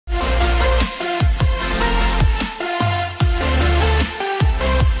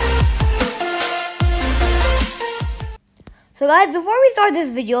So guys, before we start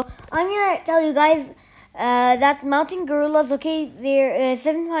this video, I'm gonna tell you guys that mountain gorillas, okay, there are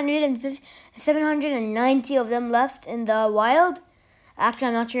 790 of them left in the wild. Actually,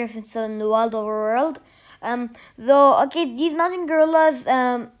 I'm not sure if it's in the wild overworld. Though, okay, these mountain gorillas,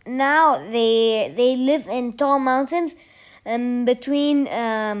 now they live in tall mountains, between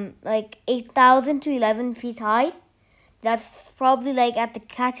like 8,000 to 11 feet high. That's probably like at the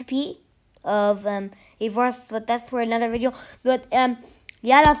Caterpie of Evorth, but that's for another video. But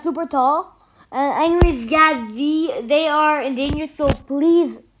yeah, that's super tall. Anyways, yeah, they are endangered, so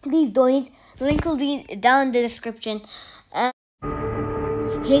please donate. The link will be down in the description. Hey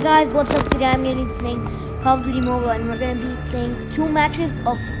guys, what's up? Today I'm gonna be playing Call of Duty Mobile, and we're gonna be playing 2 matches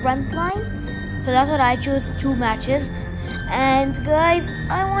of Frontline. So that's what I chose, 2 matches. And guys,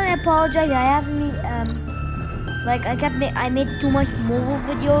 I want to apologize. I haven't I made too much mobile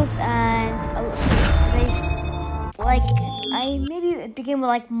videos, and maybe it became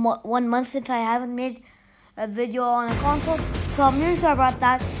like 1 month since I haven't made a video on a console. So I'm really sorry about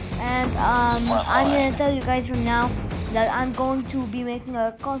that. And I'm gonna tell you guys from now that I'm going to be making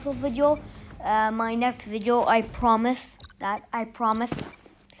a console video. My next video, I promise that. I promise.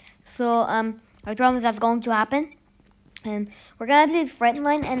 So I promise that's going to happen. And we're gonna play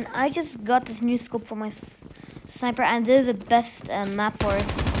Frontline, and I just got this new scope for my sniper, and this is the best map for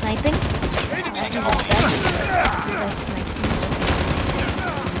sniping.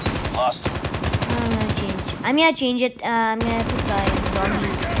 Lost. I'm gonna change it. I'm gonna put like zombie,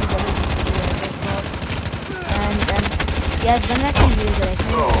 and yeah, it's gonna actually really good.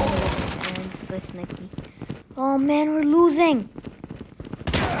 And this guy sniped me. Oh man, we're losing.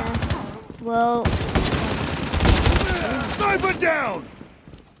 Well. Sniper down!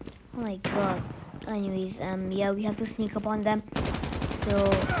 Oh my god. Anyways, yeah, we have to sneak up on them.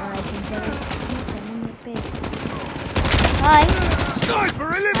 So, I can get it in the base. Hi!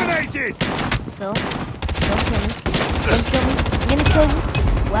 Sniper eliminated! So, don't kill me. Don't kill me. I'm gonna kill you.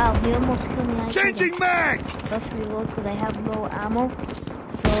 Wow, he almost killed me. Changing mag! Let's reload because I have low ammo.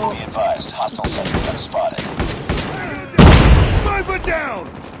 So, be advised, hostile sentry been spotted. Sniper down!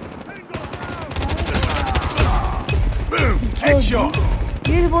 Boom! Headshot!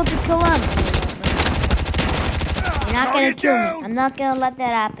 You're supposed to kill him. You're not gonna kill me. I'm not gonna let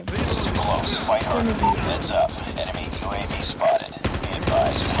that happen. It's too close. Fight hard. Heads up. Enemy UAV spotted. Be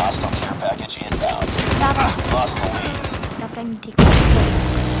advised, hostile care package inbound. Stop. Lost the lead. Stop trying to take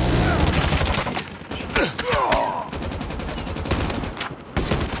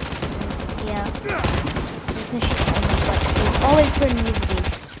yeah. This mission, oh my god. They always put in these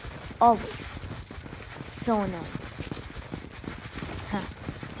base. Always. So annoying.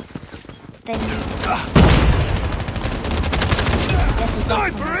 Then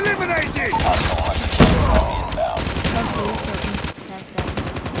Sniper eliminated! Hostile 100 inbound. That's bad.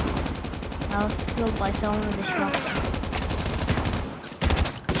 I was killed by someone with a shotgun.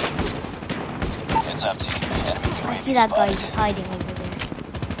 Heads up, team. Enemy UAV I see that guy just hiding over there.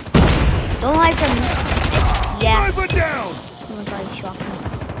 Don't hide from me. Yeah. Sniper down! Oh my god, he shot me.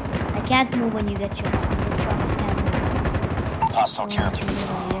 I can't move when you get shot. When you get shot, you can't move. Hostile care package.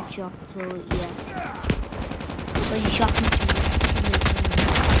 So yeah. So he shot me.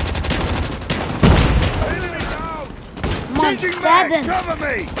 Come on, stab him! Cover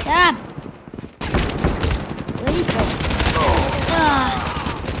me! Stab! Where you go?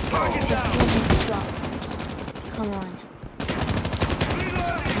 Just one drop. Come on.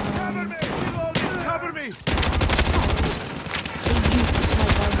 Cover me!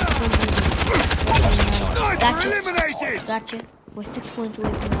 Gotcha. Eliminated! Gotcha. We're 6 points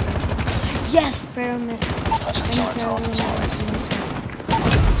away from that. Yes! Pyramid.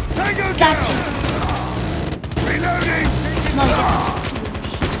 Gotcha! Reloading! Come on, get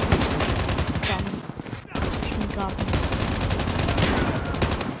got me. Got me.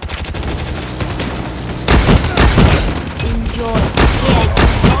 Enjoy. Yeah.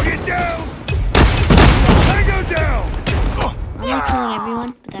 Target down! Tango down! I'm not killing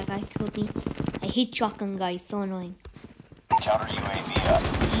everyone, but that guy killed me. I hate shotgun guys, so annoying. Counter UAV up.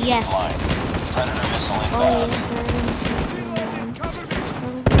 Yes. Line. Predator missile Oh inbound.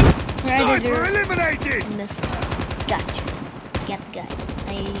 yeah. Sniper eliminated! Missile. Gotcha. Get the guy. I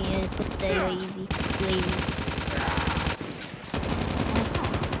put the UAV.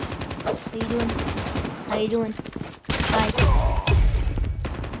 How you doing? How you doing? Bye.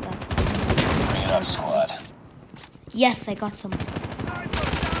 Bring it up, squad. Yes, I got someone.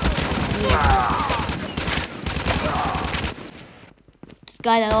 This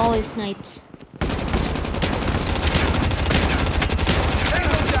guy that always snipes.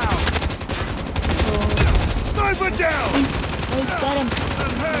 Sniper down! Oh, got him.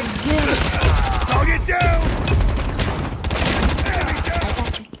 Get him. Target down! I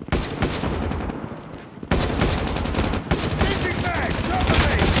got you. Changing mag! Cover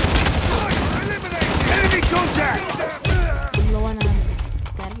me! Eliminate! Enemy contact! I'm low on ammo.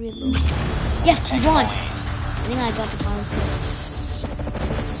 Gotta reload. Yes, we won! I think I got the final kill.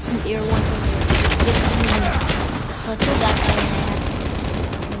 Air one from there. So I killed that guy.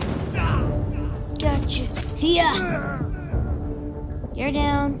 Gotcha. Here! You're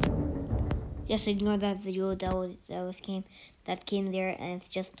down. Just ignore that video that came there, and it's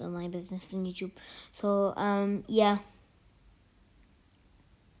just on my business on YouTube. So yeah.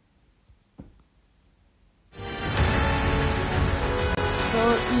 So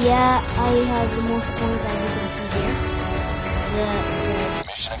yeah, I have the most points as you can see here.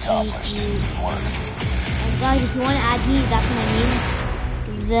 Mission accomplished. Good work. And guys, if you want to add me, that's my name.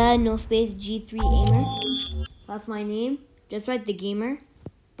 The no space G3 Aimer. That's my name. Just write the gamer,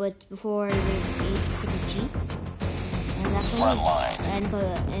 but before there's an A, put a G. And that's my name.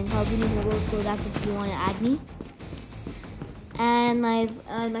 And probably mobile, so that's if you want to add me. And my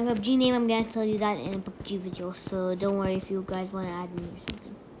PUBG name, I'm gonna tell you that in a PUBG video, so don't worry if you guys want to add me or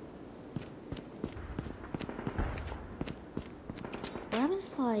something. What happens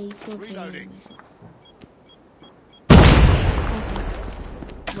if I feel pain myself?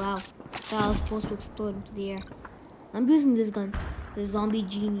 Okay. Wow, that was supposed to explode into the air. I'm using this gun, the zombie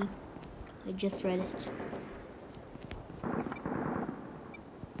genie. I just read it.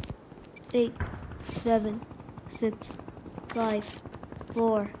 8, 7, 6, 5,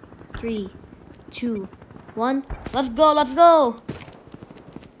 4, 3, 2, 1. Let's go, let's go!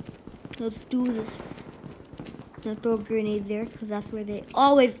 Let's do this. Now throw a grenade there, because that's where they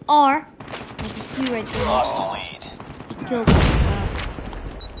always are. I can see right there. Lost the lead. He killed me. Wow.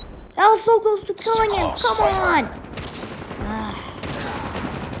 That was so close to killing him. Come on!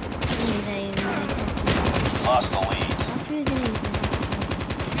 Lost the lead.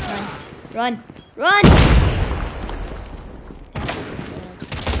 Run! Run!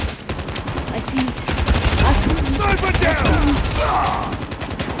 I see. Sniper down!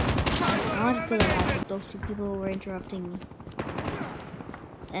 I was good at that. Those two people were interrupting me.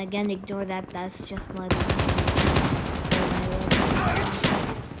 Again, ignore that. That's just my.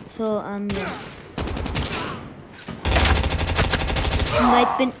 So yeah.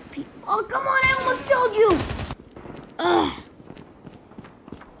 Might been. Oh come on! I almost killed you. Ugh.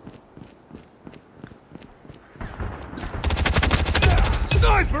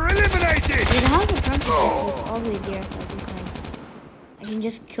 Sniper eliminated! It has a front it's all the way there every time. I can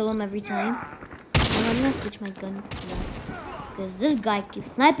just kill him every time. And I'm gonna switch my gun to that. Because this guy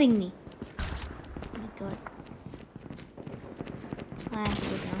keeps sniping me. Oh my god. I have to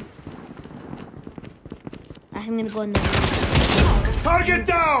go down. I'm gonna go in there. Target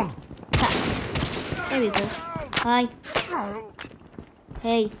down! Ha. There we go. Hi.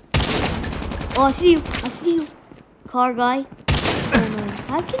 Hey. Oh, I see you. I see you. Car guy. Oh no.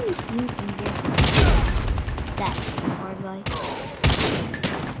 How can you see me from there? That car guy.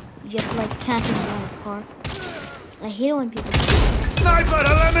 Just like camping around a car. I hate it when people Sniper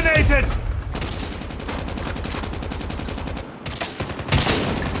eliminated!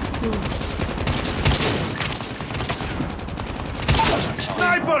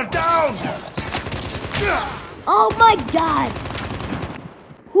 Sniper down! Oh my god!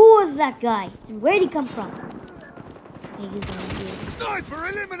 Who was that guy? And where did he come from? Sniper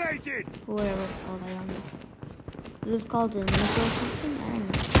eliminated! Whatever it's called, I don't know. Is it called a missile or something? I don't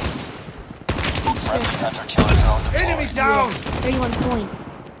know. Friendly hunter killer drone deployed. Enemy down! 31 points.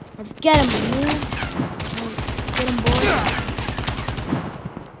 Let's get him, man. Let's get him, boy.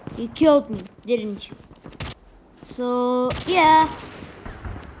 You killed me, didn't you? So, yeah.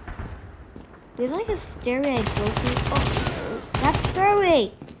 There's like a stairway I go through. Oh, that's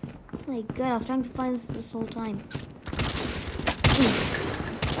stairway! Oh my god, I was trying to find this whole time.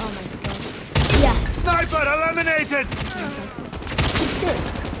 Oh my god. Yeah. Sniper eliminated!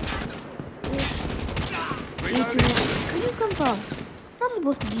 Where'd you come from? Not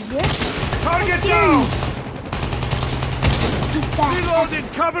supposed to be there. Target down! Get that. Reloading,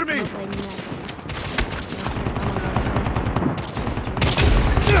 cover me!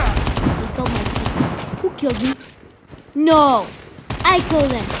 Who killed me? No! I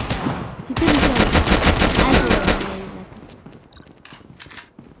killed him! He couldn't kill me. I killed him.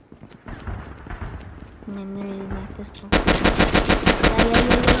 I'm gonna use my pistol.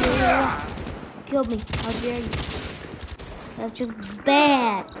 Yeah. Killed me. How dare you? That's just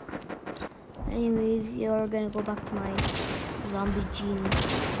bad. Anyways, you're gonna go back to my zombie genie.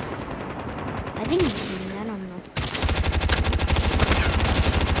 I think it's genie, I don't know.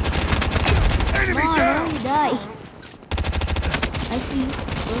 Die. I see you.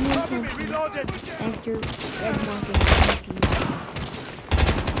 Don't make Cover me, attention. reloaded. Thanks to red marking. I see you.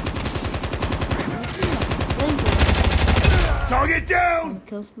 Target down!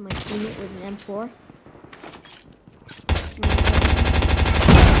 Kills my teammate with an M4.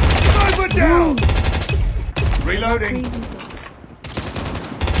 Sniper down! Reloading.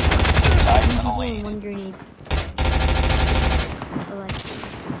 Tied for the lead. One grenade.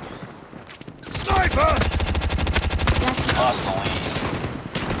 Sniper! Lost the lead.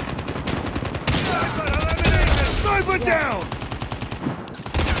 Sniper eliminated! Sniper down!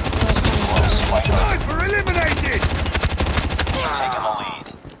 Close. Fight hard. Sniper eliminated! We've taken the lead.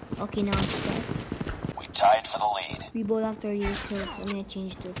 Okay, now it's dead. We tied for the lead. We both have 38 kills. I'm gonna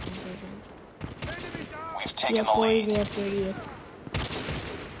change to a sniper again. We've We taken have the 40, lead. they have 38.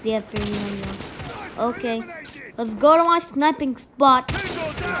 They have 39 now. Okay. Let's go to my sniping spot.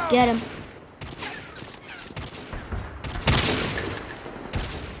 Tango down! Get him.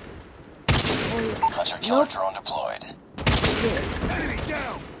 Hunter killer drone deployed. Enemy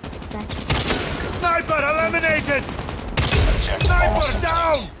down! Gotcha. Sniper eliminated! Objective Sniper almost complete.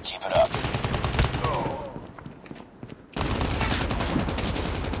 down! Keep it up.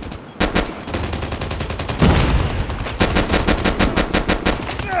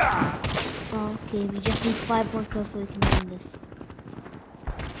 Okay, we just need 5 more kills so we can win this.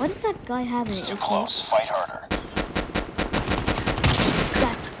 What did that guy have in It's it? too Okay. close. Fight harder.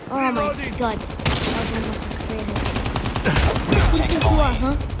 Gotcha. Oh my Reloading. god. That was almost a straight hit. We've Who taken think the you are, lead.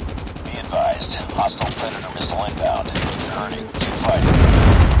 huh? Be advised. Hostile Predator missile inbound. You're hurting. Keep fighting.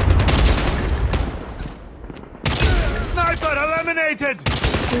 Sniper eliminated!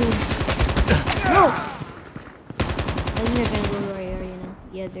 No! I think they're gonna go to our area now.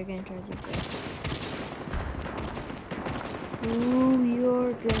 Yeah, they're gonna try to break. Ooh,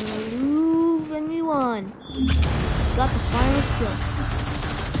 you're gonna lose and we won. Got the final kill.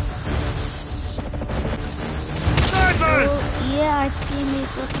 Sniper! Oh, yeah, our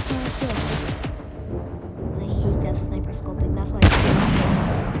teammate got the final kill. I hate that sniper scoping, that's why I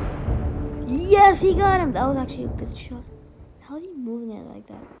Yes, he got him! That was actually a good shot. How is he moving it like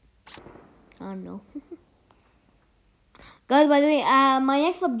that? I don't know. Guys, by the way, my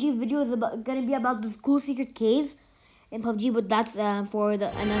next PUBG video is gonna be about this cool secret caves in PUBG, but that's for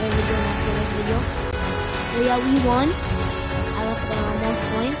another video, not for this video. So yeah, we won. I got the most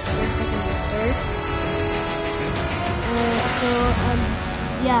points, first, second, and third.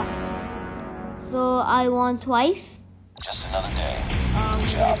 Yeah. So I won twice. Just another day. Good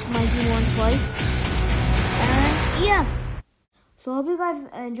job. My team won twice. And yeah. So I hope you guys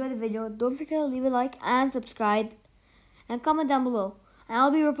enjoyed the video. Don't forget to leave a like and subscribe. And comment down below. And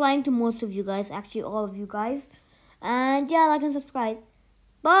I'll be replying to most of you guys. Actually, all of you guys. And yeah, like and subscribe.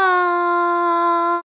 Bye!